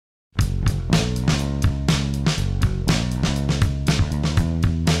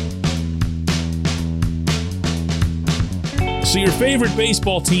So your favorite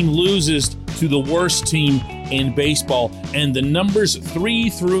baseball team loses to the worst team in baseball, and the numbers 3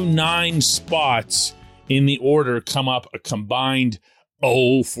 through 9 spots in the order come up a combined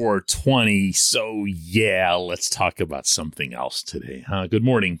 0 for 20. So yeah, let's talk about something else today. Good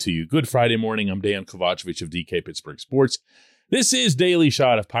morning to you. Good Friday morning. I'm Dan Kovacevic of DK Pittsburgh Sports. This is Daily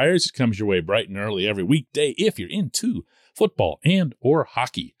Shot of Pirates. It comes your way bright and early every weekday if you're into football and or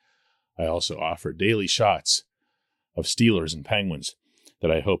hockey. I also offer daily shots of Steelers and Penguins that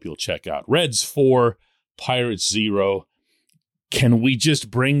I hope you'll check out. Reds 4, Pirates 0. Can we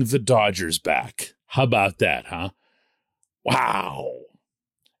just bring the Dodgers back? How about that, huh? Wow.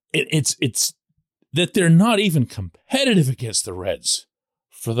 It's that they're not even competitive against the Reds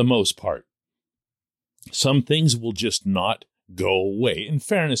for the most part. Some things will just not go away. In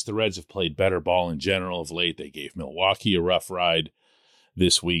fairness, the Reds have played better ball in general of late. They gave Milwaukee a rough ride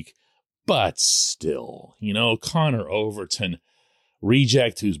this week. But still, Connor Overton,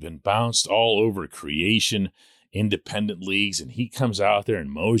 reject who's been bounced all over creation, independent leagues, and he comes out there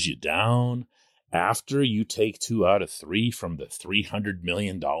and mows you down after you take 2 out of 3 from the $300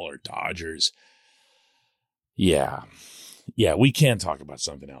 million Dodgers. Yeah, we can talk about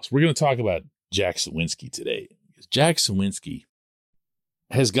something else. We're going to talk about Jack Suwinski today. Jack Suwinski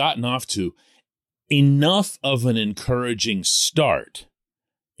has gotten off to enough of an encouraging start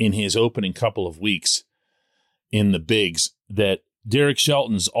in his opening couple of weeks in the bigs that Derek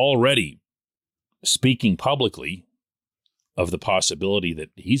Shelton's already speaking publicly of the possibility that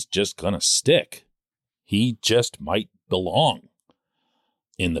he's just going to stick. He just might belong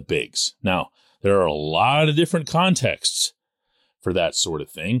in the bigs. Now, there are a lot of different contexts for that sort of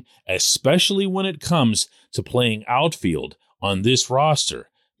thing, especially when it comes to playing outfield on this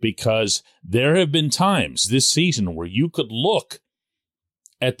roster, because there have been times this season where you could look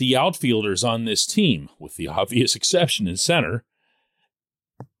at the outfielders on this team, with the obvious exception in center,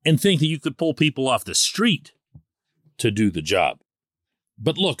 and think that you could pull people off the street to do the job.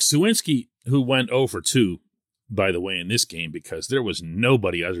 But look, Suwinski, who went 0 for 2, by the way, in this game, because there was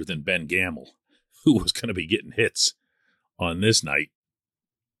nobody other than Ben Gamble who was going to be getting hits on this night.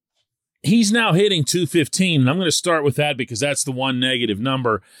 He's now hitting .215, and I'm going to start with that because that's the one negative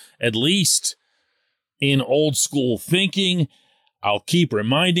number, at least in old school thinking. I'll keep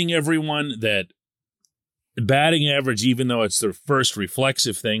reminding everyone that batting average, even though it's the first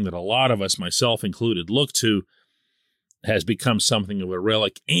reflexive thing that a lot of us, myself included, look to, has become something of a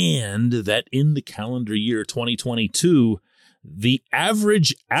relic, and that in the calendar year 2022, the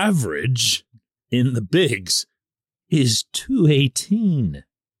average in the bigs is .218.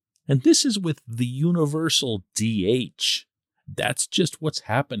 And this is with the universal DH. That's just what's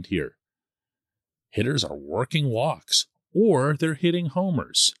happened here. Hitters are working walks, or they're hitting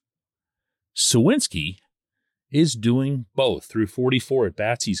homers. Suwinski is doing both. Through 44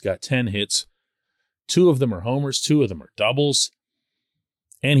 at-bats, he's got 10 hits. 2 of them are homers, 2 of them are doubles,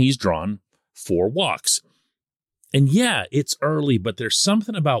 and he's drawn 4 walks. And yeah, it's early, but there's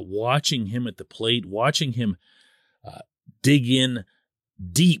something about watching him at the plate, watching him dig in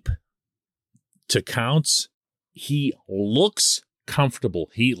deep to counts. He looks comfortable.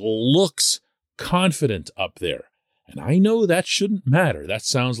 He looks confident up there. And I know that shouldn't matter. That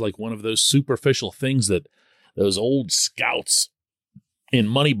sounds like one of those superficial things that those old scouts in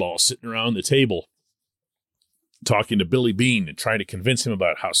Moneyball sitting around the table talking to Billy Beane and trying to convince him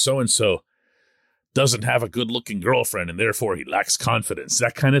about how so-and-so doesn't have a good-looking girlfriend and therefore he lacks confidence,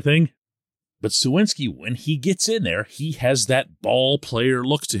 that kind of thing. But Suwinski, when he gets in there, he has that ball player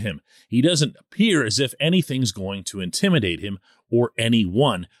look to him. He doesn't appear as if anything's going to intimidate him or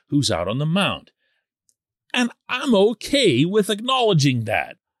anyone who's out on the mound. And I'm okay with acknowledging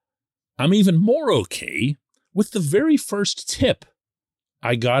that. I'm even more okay with the very first tip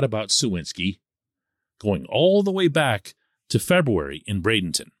I got about Suwinski going all the way back to February in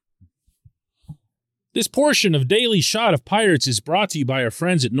Bradenton. This portion of Daily Shot of Pirates is brought to you by our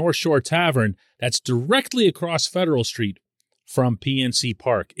friends at North Shore Tavern. That's directly across Federal Street from PNC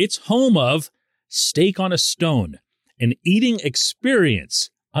Park. It's home of Steak on a Stone, an eating experience,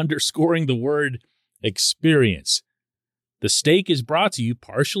 underscoring the word experience. The steak is brought to you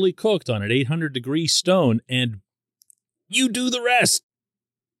partially cooked on an 800-degree stone, and you do the rest.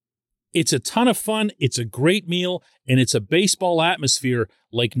 It's a ton of fun, it's a great meal, and it's a baseball atmosphere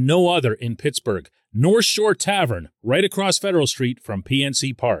like no other in Pittsburgh. North Shore Tavern, right across Federal Street from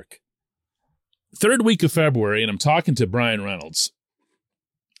PNC Park. Third week of February, and I'm talking to Brian Reynolds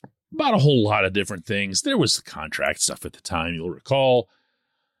about a whole lot of different things. There was the contract stuff at the time, you'll recall.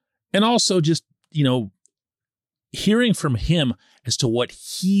 And also just, hearing from him as to what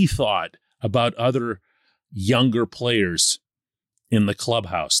he thought about other younger players in the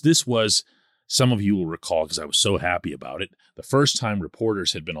clubhouse. This was, some of you will recall, because I was so happy about it, the first time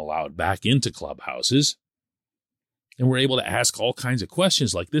reporters had been allowed back into clubhouses and were able to ask all kinds of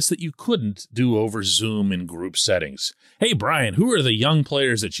questions like this that you couldn't do over Zoom in group settings. Hey, Brian, who are the young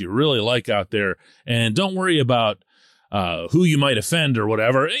players that you really like out there? And don't worry about who you might offend or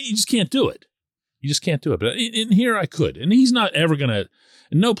whatever. You just can't do it. You just can't do it. But in here I could. And he's not ever going to,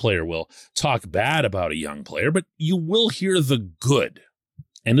 no player will talk bad about a young player, but you will hear the good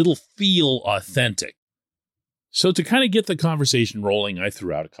and it'll feel authentic. So to kind of get the conversation rolling, I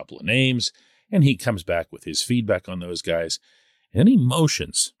threw out a couple of names and he comes back with his feedback on those guys. And he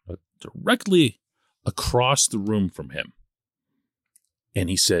motions directly across the room from him. And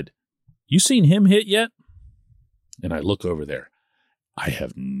he said, "You seen him hit yet?" And I look over there. I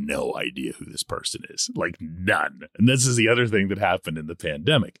have no idea who this person is, like none. And this is the other thing that happened in the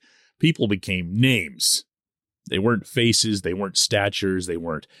pandemic. People became names. They weren't faces. They weren't statures. They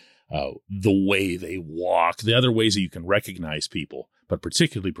weren't the way they walk, the other ways that you can recognize people, but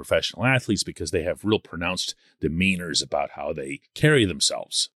particularly professional athletes because they have real pronounced demeanors about how they carry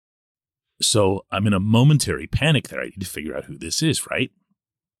themselves. So I'm in a momentary panic there. I need to figure out who this is, right?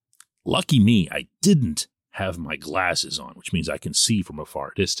 Lucky me, I didn't have my glasses on, which means I can see from a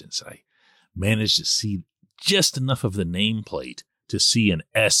far distance. I managed to see just enough of the nameplate to see an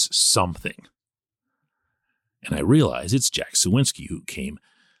S something. And I realize it's Jack Suwinski, who came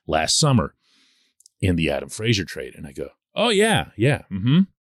last summer in the Adam Frazier trade. And I go, "Oh, yeah.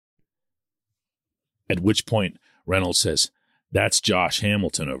 At which point Reynolds says, "That's Josh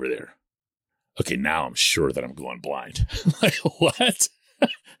Hamilton over there." Okay, now I'm sure that I'm going blind. Like, what?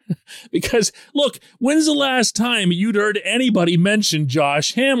 Because, look, when's the last time you'd heard anybody mention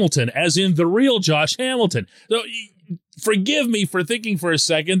Josh Hamilton, as in the real Josh Hamilton? So, forgive me for thinking for a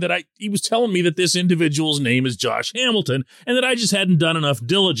second that he was telling me that this individual's name is Josh Hamilton and that I just hadn't done enough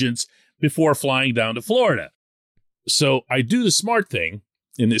diligence before flying down to Florida. So I do the smart thing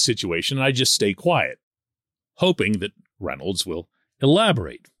in this situation, and I just stay quiet, hoping that Reynolds will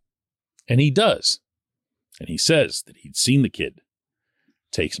elaborate. And he does. And he says that he'd seen the kid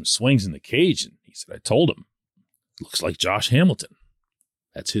take some swings in the cage, and he said, "I told him, looks like Josh Hamilton.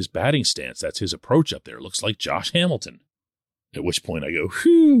 That's his batting stance. That's his approach up there. Looks like Josh Hamilton." At which point I go,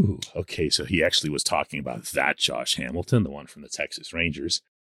 whew. Okay, so he actually was talking about that Josh Hamilton, the one from the Texas Rangers,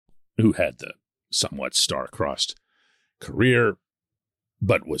 who had the somewhat star-crossed career,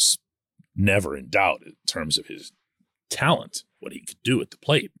 but was never in doubt in terms of his talent, what he could do at the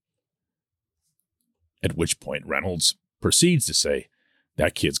plate. At which point Reynolds proceeds to say,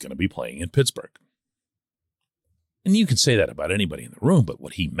 "That kid's going to be playing in Pittsburgh." And you can say that about anybody in the room, but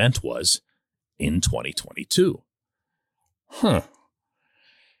what he meant was in 2022.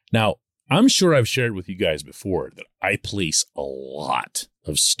 Now, I'm sure I've shared with you guys before that I place a lot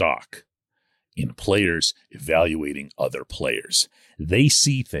of stock in players evaluating other players. They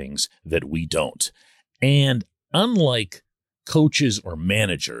see things that we don't. And unlike coaches or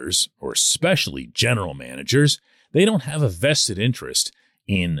managers, or especially general managers, they don't have a vested interest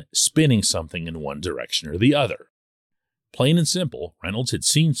in spinning something in one direction or the other. Plain and simple, Reynolds had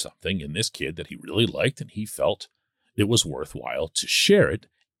seen something in this kid that he really liked, and he felt it was worthwhile to share it.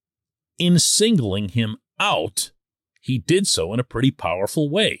 In singling him out, he did so in a pretty powerful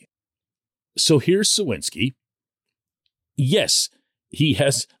way. So here's Suwinski. Yes, he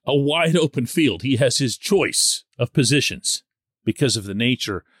has a wide open field. He has his choice of positions because of the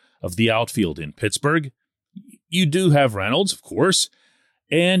nature of the outfield in Pittsburgh. You do have Reynolds, of course,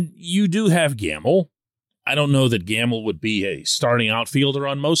 and you do have Gamble. I don't know that Gamble would be a starting outfielder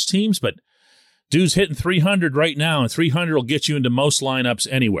on most teams, but dude's hitting 300 right now, and 300 will get you into most lineups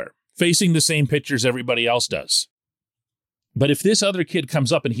anywhere, facing the same pitchers everybody else does. But if this other kid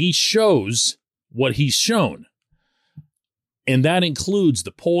comes up and he shows what he's shown, and that includes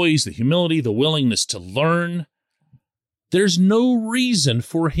the poise, the humility, the willingness to learn, there's no reason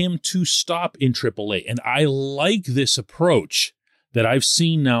for him to stop in AAA. And I like this approach that I've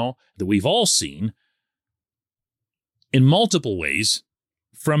seen now, that we've all seen, in multiple ways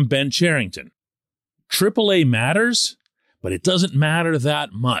from Ben Cherington. AAA matters, but it doesn't matter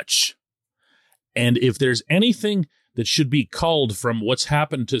that much. And if there's anything that should be culled from what's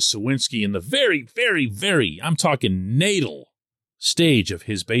happened to Suwinski in the very, very, very, I'm talking natal stage of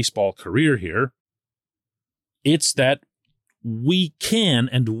his baseball career here, it's that we can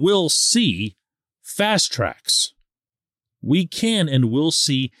and will see fast tracks. We can and will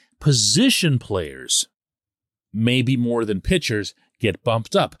see position players, maybe more than pitchers, get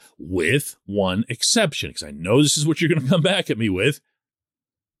bumped up, with one exception, because I know this is what you're going to come back at me with.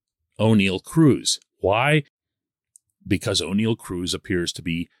 O'Neal Cruz. Why? because O'Neil Cruz appears to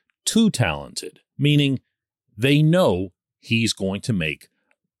be too talented, meaning they know he's going to make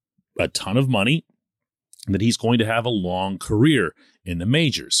a ton of money, that he's going to have a long career in the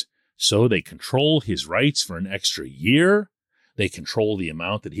majors. So they control his rights for an extra year. They control the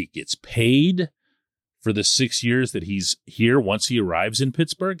amount that he gets paid for the 6 years that he's here once he arrives in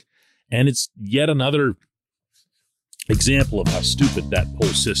Pittsburgh. And it's yet another example of how stupid that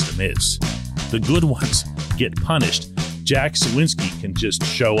whole system is. The good ones get punished. Jack Suwinski can just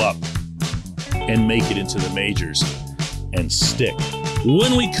show up and make it into the majors and stick.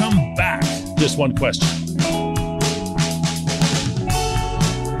 When we come back, just one question.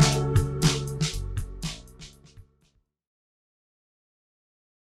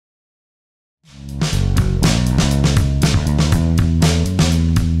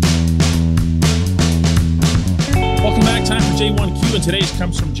 Welcome back. Time for J1Q, and today's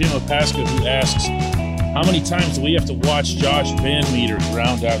comes from Jim Opaska, who asks, how many times do we have to watch Josh Van Meter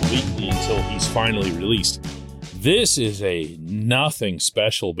ground out weekly until he's finally released? This is a nothing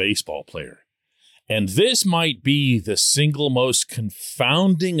special baseball player. And this might be the single most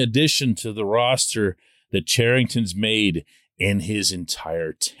confounding addition to the roster that Cherington's made in his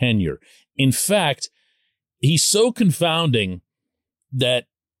entire tenure. In fact, he's so confounding that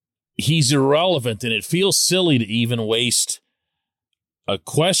he's irrelevant, and it feels silly to even waste a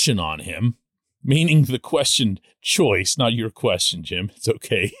question on him. Meaning the question choice, not your question, Jim. It's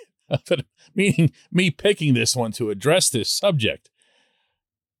okay. But meaning me picking this one to address this subject.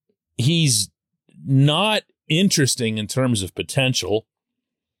 He's not interesting in terms of potential.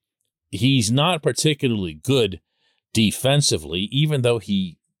 He's not particularly good defensively, even though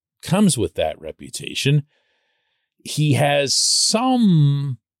he comes with that reputation. He has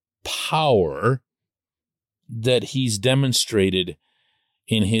some power that he's demonstrated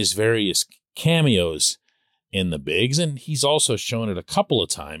in his various cameos in the bigs, and he's also shown it a couple of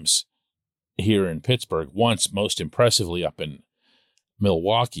times here in Pittsburgh, once most impressively up in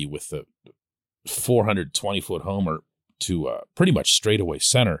Milwaukee with the 420-foot homer to pretty much straightaway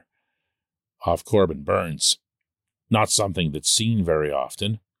center off Corbin Burns. Not something that's seen very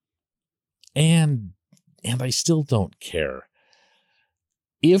often. And I still don't care.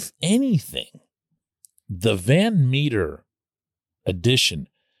 If anything, the Van Meter addition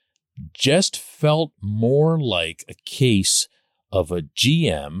just felt more like a case of a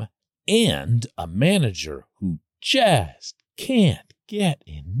GM and a manager who just can't get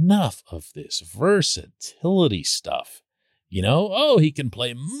enough of this versatility stuff. You know, oh, he can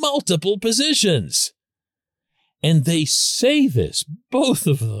play multiple positions. And they say this, both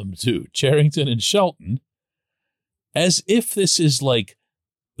of them do, Cherington and Shelton, as if this is like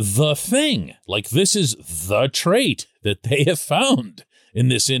the thing, like this is the trait that they have found in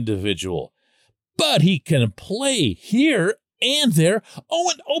this individual. But he can play here and there.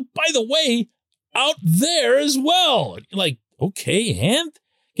 Oh, and by the way, out there as well. Like, okay, and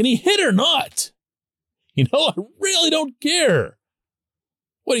can he hit or not? You know, I really don't care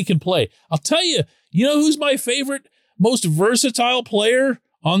what he can play. I'll tell you, you know who's my favorite, most versatile player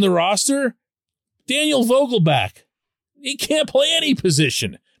on the roster? Daniel Vogelbach. He can't play any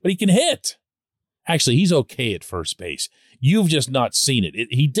position, but he can hit. Actually, he's okay at first base. You've just not seen it.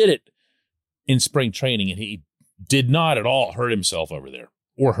 He did it in spring training, and he did not at all hurt himself over there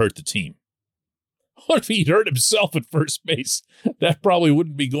or hurt the team. What if he'd hurt himself at first base? That probably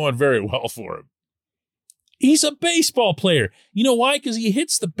wouldn't be going very well for him. He's a baseball player. You know why? Because he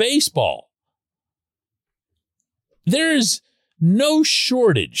hits the baseball. There's no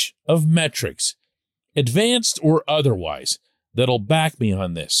shortage of metrics, advanced or otherwise, that'll back me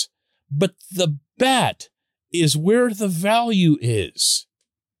on this. But the bat is where the value is.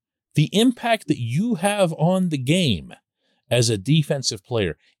 The impact that you have on the game as a defensive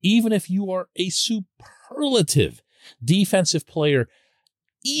player, even if you are a superlative defensive player,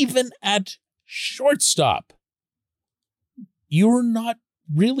 even at shortstop, you're not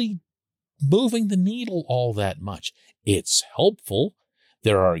really moving the needle all that much. It's helpful.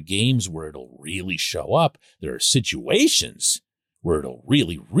 There are games where it'll really show up. There are situations where it'll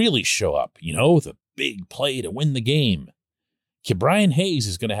really, really show up. You know, the big play to win the game. Brian Hayes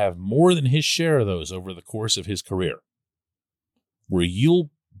is going to have more than his share of those over the course of his career, where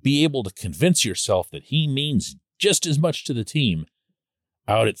you'll be able to convince yourself that he means just as much to the team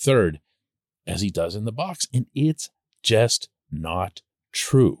out at third as he does in the box. And it's just not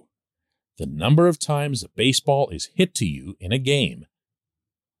true. The number of times a baseball is hit to you in a game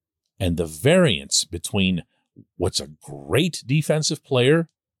and the variance between what's a great defensive player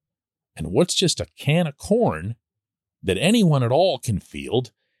and what's just a can of corn that anyone at all can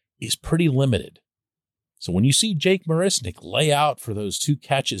field is pretty limited. So when you see Jake Marisnick lay out for those 2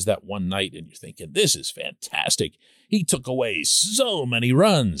 catches that one night and you're thinking, this is fantastic. He took away so many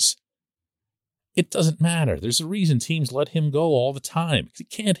runs. It doesn't matter. There's a reason teams let him go all the time. He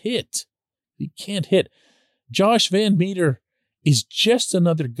can't hit. He can't hit. Josh Van Meter is just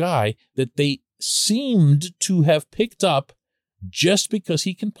another guy that they seemed to have picked up just because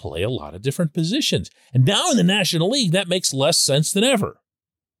he can play a lot of different positions. And now in the National League, that makes less sense than ever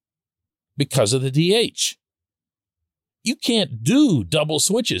because of the DH. You can't do double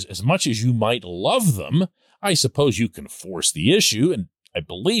switches as much as you might love them. I suppose you can force the issue, and I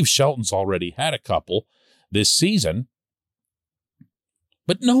believe Shelton's already had a couple this season.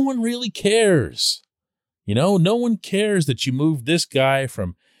 But no one really cares. You know, no one cares that you moved this guy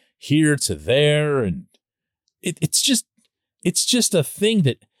from here to there. And it's just a thing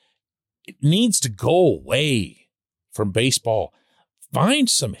that it needs to go away from baseball. Find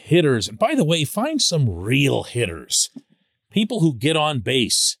some hitters. And by the way, find some real hitters. People who get on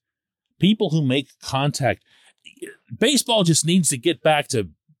base. People who make contact. Baseball just needs to get back to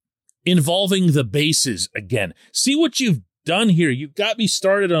involving the bases again. See what you've done here. You've got me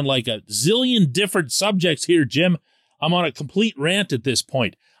started on like a zillion different subjects here, Jim. I'm on a complete rant at this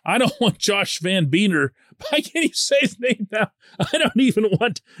point. I don't want Josh Van Meter. Why can't you say his name now? I don't even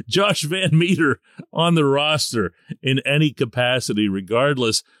want Josh Van Meter on the roster in any capacity,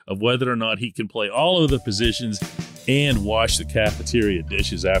 regardless of whether or not he can play all of the positions and wash the cafeteria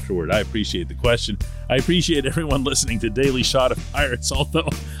dishes afterward. I appreciate the question. I appreciate everyone listening to Daily Shot of Pirates, although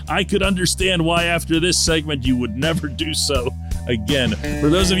I could understand why after this segment you would never do so again. For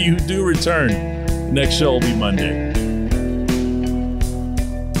those of you who do return, next show will be Monday.